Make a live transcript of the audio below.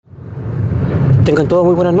Tengan todos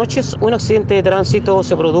muy buenas noches. Un accidente de tránsito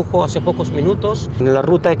se produjo hace pocos minutos en la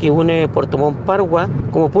ruta que une Puerto Montt Pargua.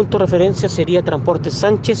 Como punto de referencia sería Transporte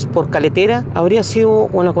Sánchez por Caletera. Habría sido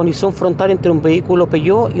una colisión frontal entre un vehículo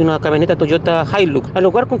Peugeot y una camioneta Toyota Hilux. Al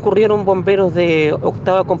lugar concurrieron bomberos de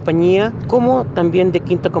octava compañía, como también de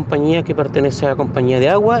quinta compañía que pertenece a la compañía de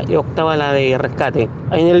agua y octava la de rescate.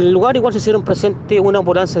 En el lugar igual se hicieron presente una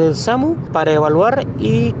ambulancia del SAMU para evaluar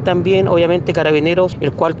y también obviamente Carabineros,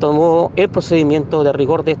 el cual tomó el procedimiento de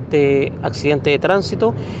rigor de este accidente de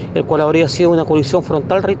tránsito, el cual habría sido una colisión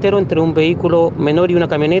frontal, reitero, entre un vehículo menor y una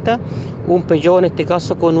camioneta, un Peugeot en este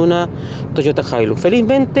caso con una Toyota Hilux.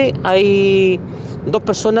 Felizmente hay dos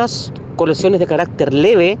personas con lesiones de carácter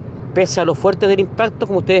leve, pese a lo fuerte del impacto,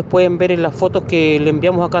 como ustedes pueden ver en las fotos que le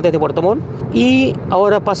enviamos acá desde Puerto Montt, y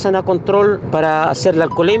ahora pasan a control para hacer la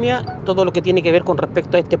alcoholemia. Todo lo que tiene que ver con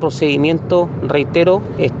respecto a este procedimiento, reitero,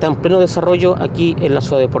 está en pleno desarrollo aquí en la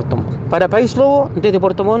ciudad de Puerto Montt. Para País Lobo, desde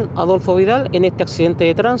Puerto Montt, Adolfo Vidal, en este accidente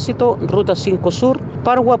de tránsito, Ruta 5 Sur,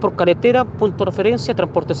 Pargua por Carretera, punto de referencia,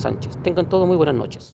 Transporte Sánchez. Tengan todos muy buenas noches.